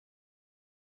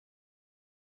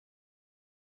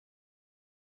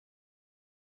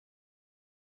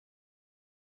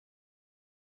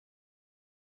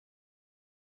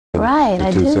Right, the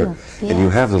I two-third. do. And you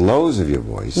have the lows of your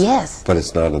voice. Yes. But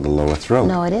it's not in the lower throat.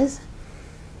 No, it is.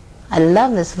 I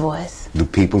love this voice. Do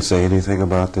people say anything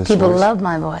about this People voice? love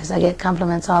my voice. I get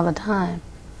compliments all the time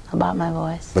about my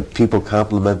voice. But people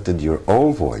complimented your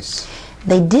old voice.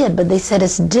 They did, but they said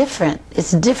it's different.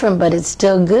 It's different, but it's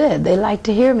still good. They like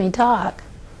to hear me talk.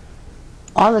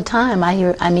 All the time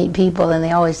I meet people and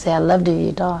they always say, I love to hear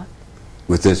you talk.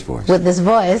 With this voice? With this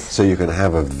voice. So you can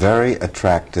have a very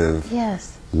attractive,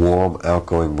 yes, warm,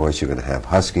 outgoing voice. You can have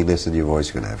huskiness in your voice.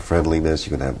 You can have friendliness.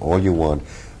 You can have all you want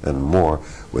and more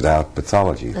without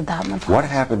pathology. Without pathology. What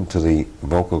happened to the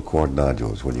vocal cord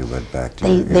nodules when you went back to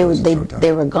your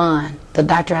they were gone. The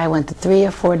doctor, I went to 3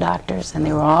 or 4 doctors and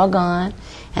they were all gone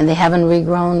and they haven't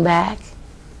regrown back.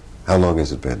 How long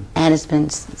has it been? And it's been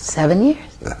 7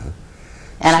 years.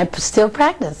 And I still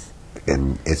practice.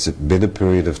 And it's been a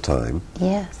period of time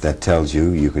yes, that tells you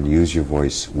you can use your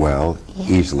voice well, yes,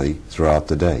 easily throughout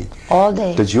the day. All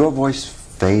day. Does your voice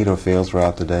fade or fail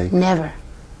throughout the day? Never.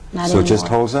 Not so anymore. It just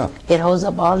holds up? It holds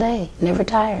up all day. Never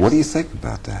tires. What do you think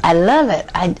about that? I love it.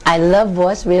 I love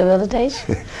voice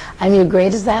rehabilitation. I'm your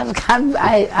greatest advocate.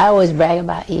 I always brag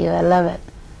about you. I love it.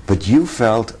 But you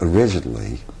felt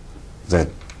originally that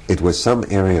it was some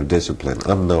area of discipline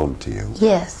unknown to you.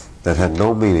 Yes. That had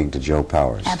no meaning to Joe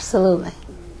Powers. Absolutely.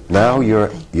 Now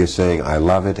you're saying, I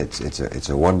love it, it's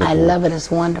a wonderful... I love it, it's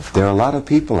wonderful. There are a lot of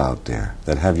people out there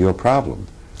that have your problem.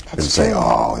 That's and say, true.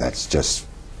 oh, that's just,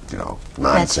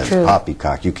 nonsense, That's true.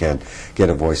 poppycock. You can't get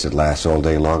a voice that lasts all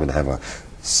day long and have a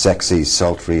sexy,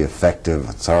 sultry, effective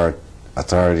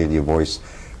authority in your voice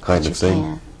kind of thing.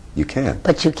 Can. You can.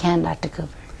 But you can, Dr. Cooper.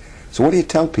 So what do you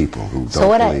tell people who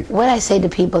don't believe? So what I say to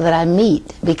people that I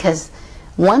meet, because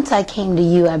once I came to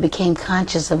you, I became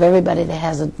conscious of everybody that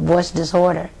has a voice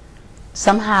disorder.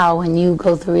 Somehow, when you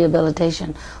go through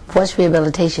rehabilitation, voice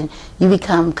rehabilitation, you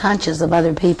become conscious of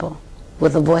other people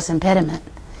with a voice impediment.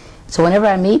 So whenever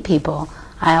I meet people,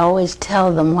 I always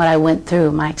tell them what I went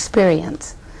through, my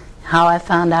experience, how I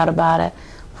found out about it,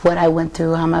 what I went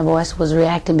through, how my voice was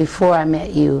reacting before I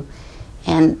met you,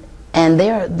 and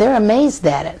they're amazed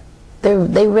at it.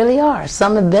 They really are.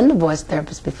 Some have been to voice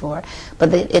therapists before,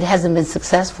 but it hasn't been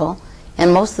successful,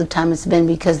 and most of the time it's been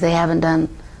because they haven't done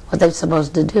what they're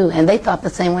supposed to do, and they thought the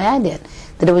same way I did,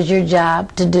 that it was your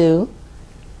job to do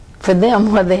for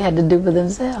them what they had to do for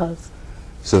themselves.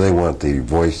 So they want the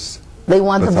voice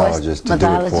pathologist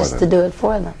to do it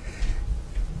for them.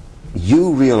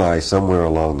 You realize somewhere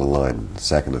along the line,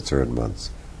 second or third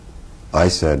months, I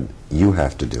said, you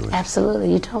have to do it.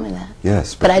 Absolutely, you told me that.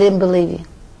 Yes. But I didn't believe you.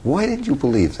 Why didn't you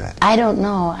believe that? I don't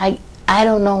know. I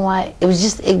don't know why. It was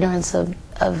just ignorance of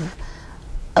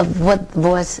what the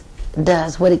voice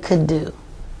does, what it could do.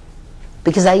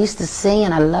 Because I used to sing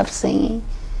and I loved singing.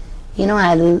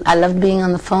 I loved being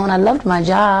on the phone. I loved my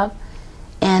job.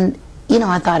 And,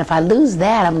 I thought if I lose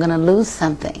that, I'm going to lose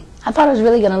something. I thought I was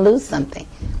really going to lose something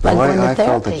by going to therapy. I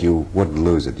felt that you wouldn't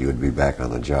lose it. You would be back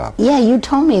on the job. Yeah, you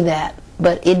told me that.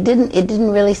 But it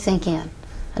didn't really sink in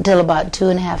until about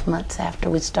 2.5 months after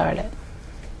we started.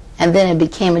 And then it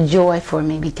became a joy for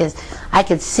me because I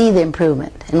could see the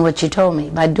improvement in what you told me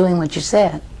by doing what you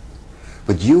said.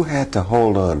 But you had to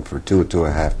hold on for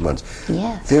 2.5 months.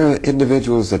 Yes. There are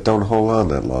individuals that don't hold on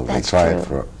that long. That's they try true. it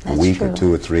for That's a week true. or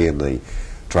 2 or 3 and they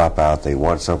drop out. They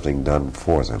want something done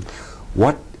for them.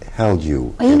 What held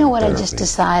you Well, you know what therapy? I just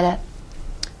decided?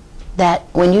 That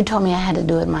when you told me I had to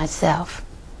do it myself,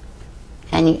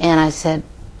 and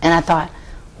I thought,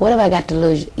 what have I got to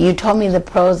lose? You told me the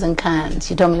pros and cons.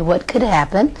 You told me what could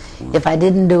happen if I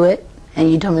didn't do it,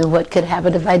 and you told me what could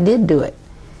happen if I did do it.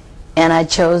 And I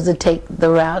chose to take the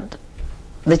route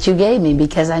that you gave me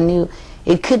because I knew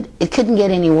it couldn't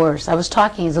get any worse. I was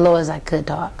talking as low as I could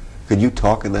talk. Could you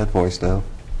talk in that voice now?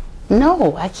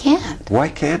 No, I can't. Why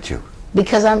can't you?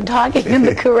 Because I'm talking in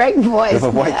the correct voice. Yeah,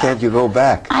 but why can't you go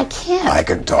back? I can't. I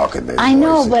can talk in this voice. I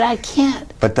know, but I can't.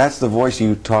 But that's the voice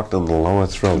you talked in the lower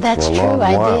throat That's for a true, long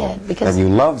I while. did, because and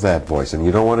you love that voice, and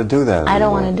you don't want to do that anymore. I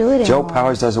don't want to do it Joe anymore.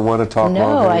 Powers doesn't want to talk No,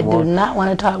 low I anymore? do not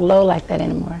want to talk low like that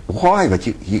anymore. Why? But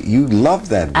you love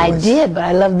that voice. I did, but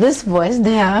I love this voice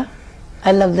now.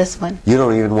 I love this one. You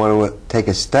don't even want to take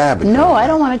a stab at No, doing I that.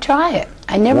 don't want to try it.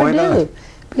 I never Why do. not?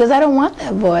 Because I don't want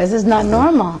that voice. It's not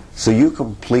normal. So you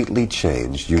completely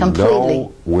changed. You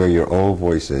know where your old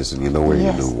voice is, and you know where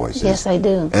your new voice is. Yes, I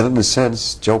do. And in a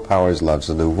sense, Joe Powers loves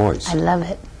a new voice. I love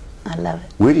it. I love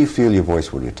it. Where do you feel your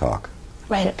voice when you talk?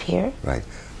 Right up here. Right.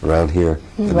 Around here,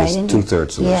 and Right this in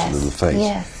two-thirds solution Yes, in the face.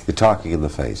 yes. You're talking in the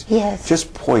face. Yes.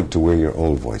 Just point to where your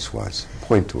old voice was.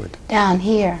 Point to it. Down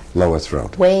here. Lower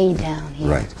throat. Way down here.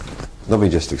 Right. Let me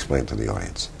just explain to the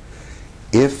audience.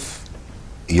 If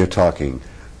you're talking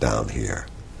down here.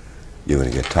 You're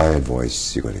going to get tired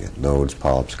voice, you're going to get nodes,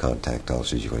 polyps, contact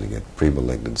ulcers, you're going to get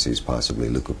premalignancies, possibly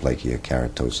leukoplakia,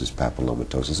 keratosis,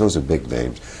 papillomatosis. Those are big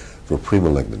names for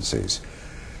premalignancies.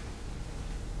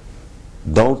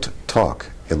 Don't talk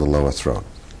in the lower throat.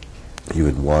 You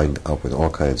would wind up with all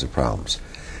kinds of problems.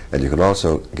 And you can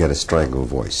also get a strangled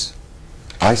voice.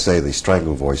 I say the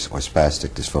strangled voice or spastic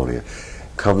dysphonia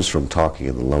comes from talking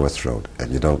in the lower throat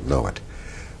and you don't know it.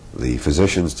 The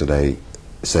physicians today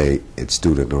say it's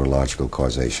due to neurological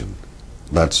causation.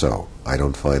 Not so. I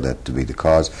don't find that to be the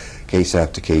cause. Case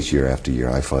after case, year after year,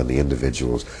 I find the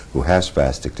individuals who have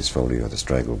spastic dysphonia or the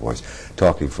strangled voice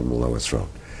talking from the lower throat.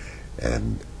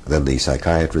 And then the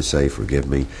psychiatrists say, forgive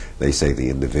me, they say the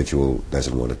individual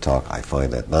doesn't want to talk. I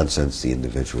find that nonsense. The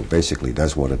individual basically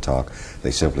does want to talk. They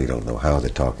simply don't know how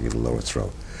they're talking in the lower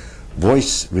throat.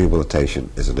 Voice rehabilitation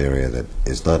is an area that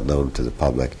is not known to the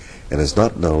public and is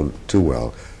not known too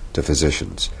well to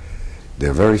physicians. There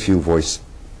are very few voice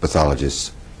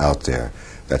pathologists out there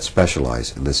that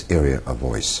specialize in this area of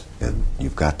voice, and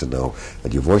you've got to know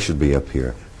that your voice should be up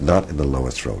here, not in the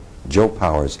lower throat. Jo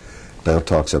Powers now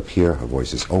talks up here. Her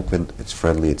voice is open, it's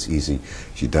friendly, it's easy.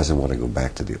 She doesn't want to go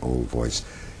back to the old voice.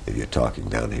 If you're talking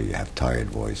down here, you have tired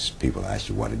voice. People ask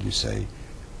you, what did you say?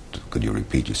 Could you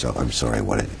repeat yourself? I'm sorry,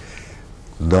 what did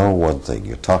you... Know one thing,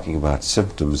 you're talking about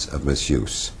symptoms of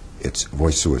misuse. It's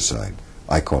voice suicide.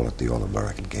 I call it the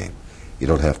all-American game. You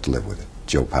don't have to live with it.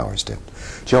 Jo Powers did.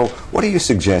 Jo, what do you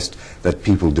suggest that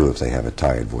people do if they have a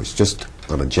tired voice, just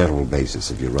on a general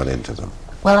basis if you run into them?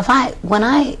 Well, when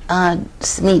I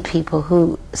meet people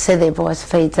who say their voice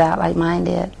fades out like mine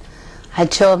did, I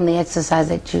show them the exercise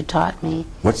that you taught me.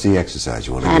 What's the exercise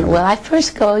you want to do? Well, I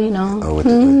first go, you know. Oh,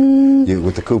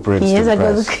 with the Cooper instant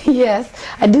press. Yes,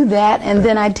 I do that, and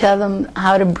then I tell them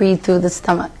how to breathe through the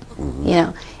stomach, you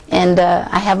know. And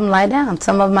I have them lie down.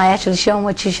 Some of them I actually show them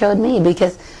what you showed me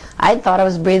because I thought I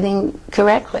was breathing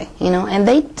correctly, you know.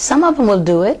 And some of them will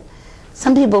do it.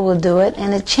 Some people will do it,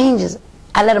 and it changes.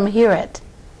 I let them hear it,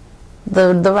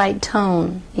 the right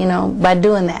tone, you know, by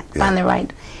doing that, find the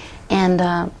right.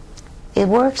 And it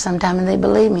works sometimes, and they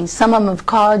believe me. Some of them have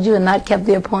called you and not kept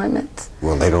the appointments.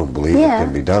 Well, they don't believe it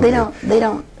can be done. They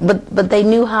don't. But they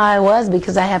knew how I was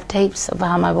because I have tapes of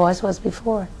how my voice was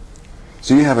before.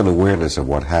 So you have an awareness of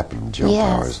what happened, Jo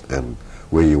Powers, and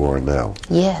where you are now.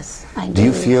 Yes, I do. Do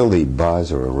you feel the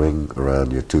buzz or a ring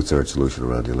around your two-thirds solution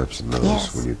around your lips and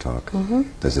nose when you talk?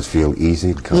 Does it feel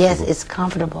easy and comfortable? Yes, it's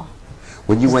comfortable.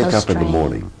 When you wake up in the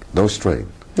morning, no strain.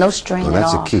 No strain at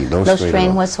all. That's a key. No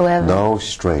strain whatsoever. No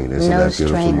strain. Isn't that beautiful?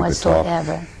 No strain you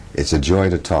whatsoever. Talk. It's a joy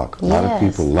to talk. A lot of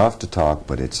people love to talk,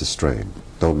 but it's a strain.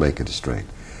 Don't make it a strain.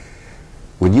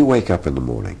 When you wake up in the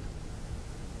morning,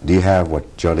 do you have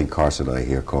what Johnny Carson I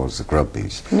hear calls the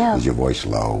grumpies? No. Is your voice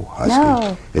low, husky?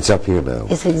 No. It's up here now.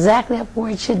 It's exactly up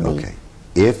where it should be. Okay.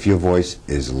 If your voice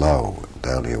is low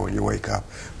down here when you wake up,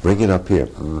 bring it up here.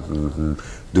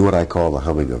 Do what I call the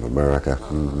humming of America.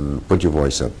 Put your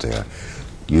voice up there.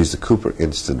 Use the Cooper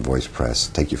Instant Voice Press.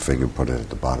 Take your finger, put it at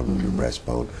the bottom of your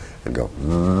breastbone, and go,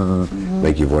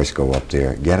 make your voice go up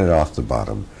there. Get it off the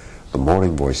bottom. The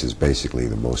morning voice is basically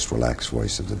the most relaxed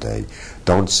voice of the day.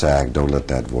 Don't sag, don't let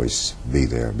that voice be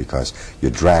there because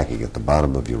you're dragging at the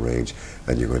bottom of your range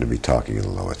and you're going to be talking in the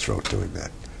lower throat doing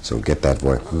that. So get that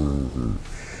voice.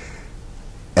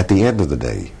 At the end of the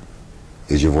day,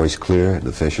 is your voice clear and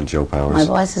efficient, Jo Powers? My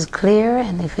voice is clear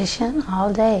and efficient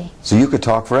all day. So you could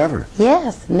talk forever?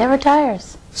 Yes, never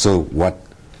tires. So what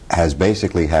has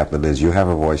basically happened is you have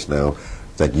a voice now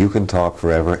that you can talk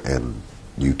forever and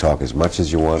you talk as much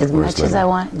as you want? As much as I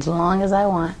want, as long as I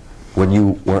want. When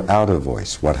you were out of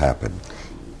voice, what happened?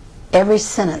 Every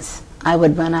sentence I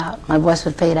would run out. My voice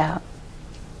would fade out.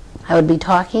 I would be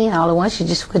talking, and all at once you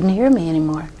just couldn't hear me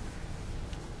anymore.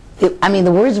 I mean,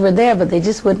 the words were there, but they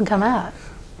just wouldn't come out.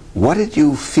 What did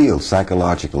you feel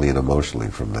psychologically and emotionally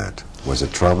from that? Was it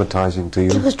traumatizing to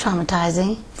you? It was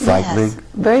traumatizing. Frightening? Yes,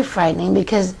 very frightening,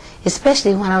 because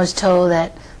especially when I was told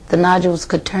that the nodules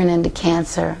could turn into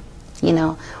cancer, you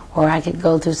know, or I could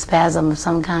go through spasm of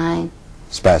some kind.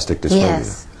 Spastic dysphonia?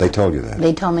 Yes. They told you that?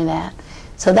 They told me that.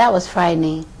 So that was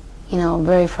frightening, you know,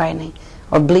 very frightening.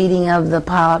 Or bleeding of the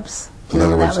polyps, you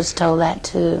know, that was told that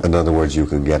too. In other words, you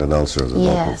can get an ulcer of the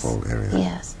vocal fold area.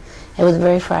 Yes, it was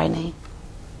very frightening.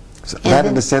 So that,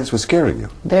 in a sense, was scaring you?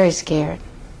 Very scared,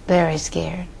 very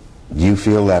scared. Do you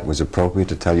feel that was appropriate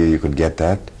to tell you could get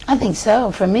that? I think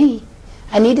so, for me.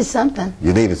 I needed something.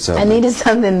 You needed something? I needed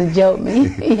something to jolt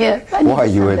me. Yes, Why,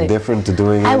 you were indifferent to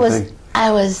doing anything?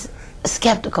 I was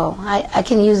skeptical. I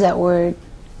can use that word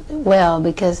well,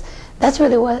 because that's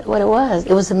really what it was.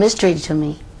 It was a mystery to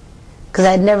me, because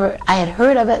I had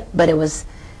heard of it, but it was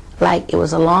like it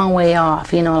was a long way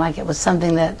off, you know, like it was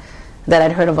something that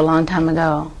I'd heard of a long time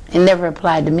ago. It never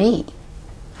applied to me.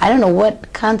 I don't know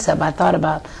what concept I thought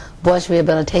about voice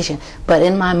rehabilitation, but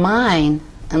in my mind,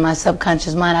 in my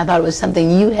subconscious mind, I thought it was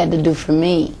something you had to do for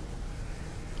me.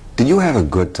 Did you have a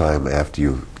good time after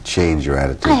you changed your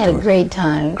attitude? I had a great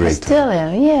time. I still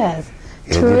am, yes.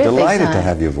 And you're delighted to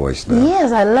have your voice now.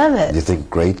 Yes, I love it. You think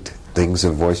great things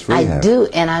of voice rehab? I do,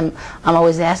 and I'm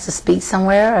always asked to speak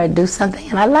somewhere or do something,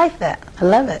 and I like that. I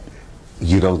love it.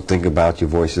 You don't think about your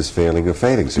voices failing or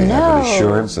fading, so you have an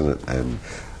assurance and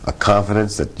a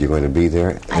confidence that you're going to be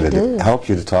there, and it helps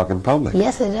you to talk in public.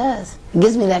 Yes, it does. It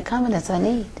gives me that confidence I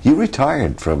need. You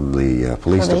retired from the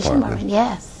police department.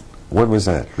 Yes. When was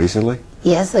that? Recently?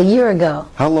 Yes, a year ago.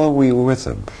 How long were you with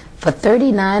them? For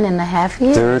 39 and a half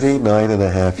years. 39 and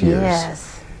a half years.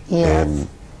 Yes, yes. And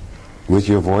with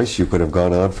your voice, you could have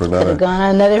gone on for another... Could have gone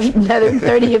on another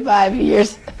 35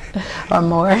 years or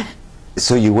more.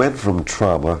 So you went from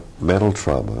trauma, mental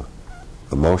trauma,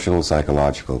 emotional,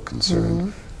 psychological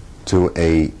concern, to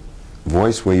a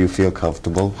voice where you feel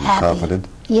comfortable, confident?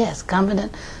 Yes,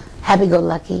 confident,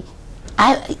 happy-go-lucky.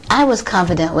 I was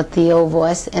confident with the old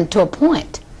voice, and to a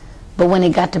point, but when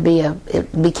it got to be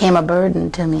it became a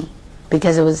burden to me,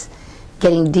 because it was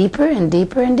getting deeper and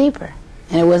deeper and deeper,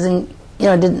 and it wasn't, you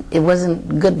know, it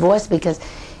wasn't good voice because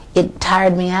it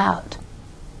tired me out.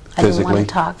 I didn't want to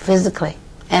talk physically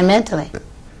and mentally.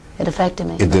 It affected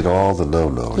me. It did all the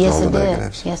no-nos, all the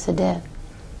negatives. Yes, it did.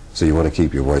 So you want to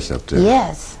keep your voice up there?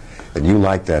 Yes. And you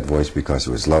liked that voice because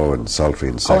it was low and sultry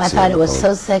and sexy. Oh, I thought it was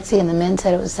so sexy, and the men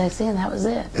said it was sexy, and that was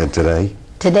it. And today?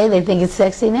 Today they think it's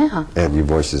sexy now. And your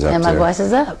voice is up there? And my voice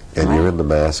is up. And you're in the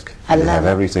mask. I love it. You have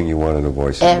everything you want in a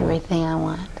voice. Everything I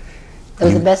want. It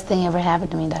was the best thing ever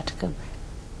happened to me, Dr. Cooper.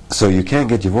 So you can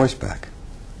get your voice back?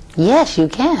 Yes, you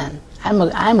can. I'm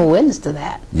a witness to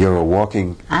that. You're a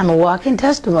walking... I'm a walking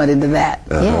testimony to that.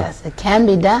 Yes, it can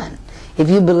be done if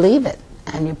you believe it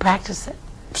and you practice it.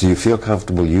 So you feel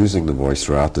comfortable using the voice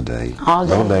throughout the day? All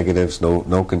day. No negatives,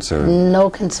 no concern? No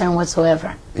concern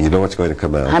whatsoever. And you know what's going to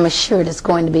come out? I'm assured it's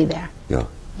going to be there. Yeah.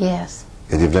 Yes.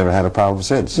 And you've never had a problem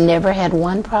since? Never had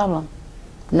one problem.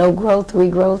 No growth,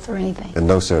 regrowth, or anything. And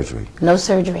no surgery? No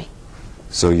surgery.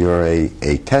 So you're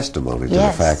a testimony to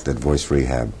the fact that voice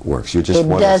rehab works. You're just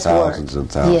one of thousands and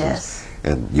thousands. Yes.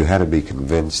 And you had to be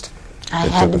convinced. I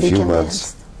had to be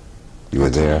convinced. You were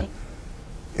there.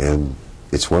 And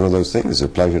it's one of those things. It's a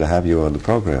pleasure to have you on the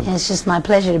program. It's just my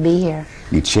pleasure to be here.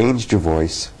 You changed your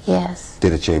voice. Yes.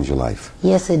 Did it change your life?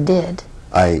 Yes, it did.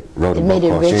 I wrote a book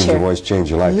called Change Your Voice, Change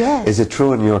Your Life. Yes. Is it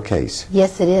true in your case?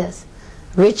 Yes, it is.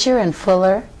 Richer and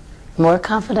fuller, more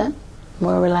confident,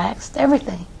 more relaxed,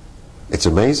 everything. It's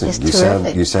amazing. It's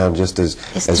terrific. You sound just as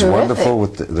wonderful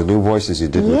with the new voice as you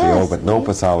did with the old, but no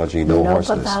pathology, no hoarseness.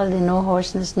 No pathology, no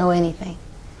hoarseness, no anything.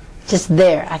 Just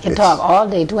there. I can talk all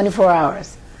day, 24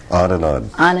 hours. On and on.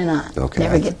 On and on. Okay.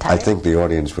 Never get tired. I think the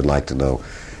audience would like to know,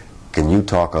 can you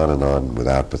talk on and on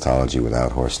without pathology,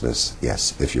 without hoarseness?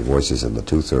 Yes. If your voice is in the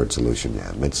 2/3 solution, you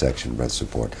have midsection breath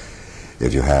support.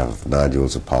 If you have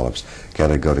nodules or polyps,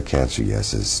 can it go to cancer?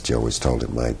 Yes, as Joe was told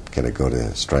it might. Can it go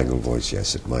to strangled voice?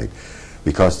 Yes, it might.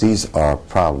 Because these are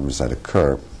problems that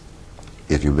occur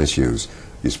if you misuse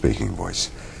your speaking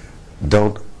voice.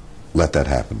 Don't let that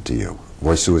happen to you.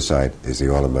 Voice suicide is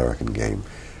the all-American game.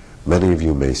 Many of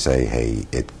you may say, hey,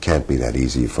 it can't be that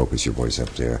easy. You focus your voice up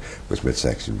there with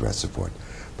midsection breath support.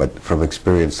 But from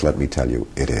experience, let me tell you,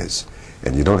 it is.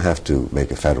 And you don't have to make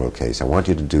a federal case. I want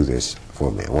you to do this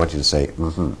for me. I want you to say,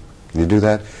 mm-hmm. Can you do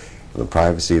that? In the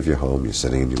privacy of your home, you're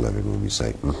sitting in your living room, you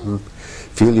say, mm-hmm.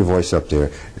 Feel your voice up there,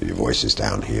 and your voice is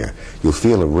down here. You'll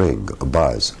feel a ring, a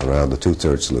buzz, around the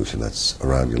 2/3 solution. That's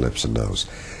around your lips and nose.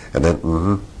 And then,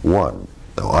 mm-hmm, 1.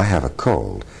 Now, I have a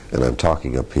cold, and I'm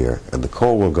talking up here, and the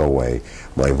cold will go away.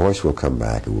 My voice will come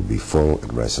back. It will be full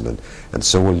and resonant. And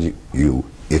so will you,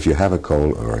 if you have a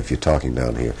cold or if you're talking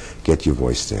down here, get your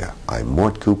voice there. I'm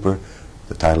Mort Cooper.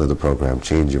 The title of the program,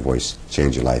 Change Your Voice,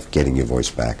 Change Your Life, Getting Your Voice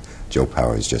Back. Joe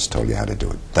Powers just told you how to do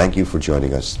it. Thank you for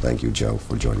joining us. Thank you, Joe,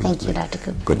 for joining us. Thank you, Dr.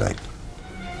 Cooper. Good night.